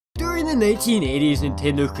the 1980s,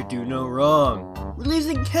 Nintendo could do no wrong,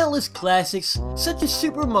 releasing countless classics such as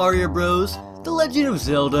Super Mario Bros., The Legend of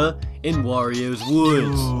Zelda, and Wario's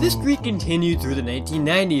Woods. This streak continued through the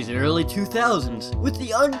 1990s and early 2000s with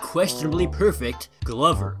the unquestionably perfect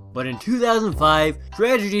Glover. But in 2005,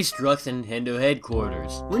 tragedy struck the Nintendo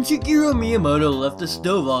headquarters when Shigeru Miyamoto left the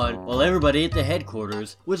stove on while everybody at the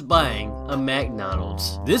headquarters was buying a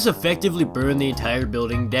McDonald's. This effectively burned the entire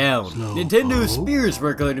building down. Nintendo's spirits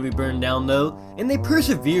weren't going to be burned down though, and they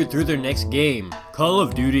persevered through their next game, Call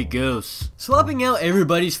of Duty Ghosts, swapping out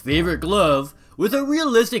everybody's favorite glove with a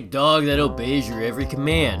realistic dog that obeys your every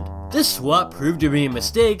command. This swap proved to be a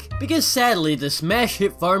mistake because sadly the smash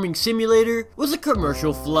hit farming simulator was a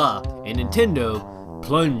commercial flop and Nintendo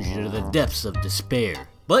plunged into the depths of despair.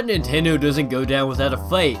 But Nintendo doesn't go down without a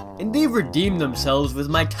fight, and they've redeemed themselves with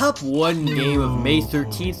my top 1 game of May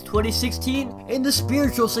 13th, 2016 and the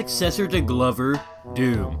spiritual successor to Glover,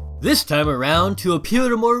 Doom. This time around, to appeal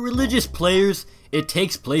to more religious players, it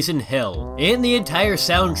takes place in Hell, and the entire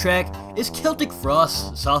soundtrack is Celtic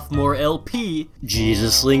Frost's sophomore LP,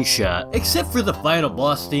 Jesus Slingshot, except for the final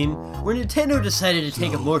boss theme, where Nintendo decided to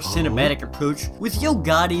take a more cinematic approach with Yo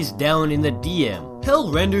Gotti's Down in the DM.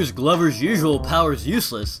 Hell renders Glover's usual powers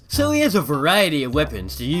useless, so he has a variety of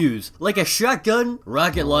weapons to use, like a shotgun,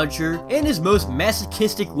 rocket launcher, and his most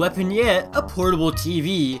masochistic weapon yet, a portable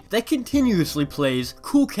TV that continuously plays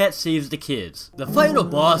Cool Cat Saves the Kids. The final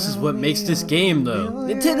boss is what makes this game though.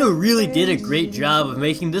 Nintendo really did a great job of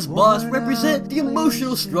making this boss represent the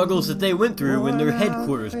emotional struggles that they went through when their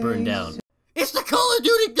headquarters burned down. It's the Call of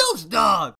Duty Ghost Dog!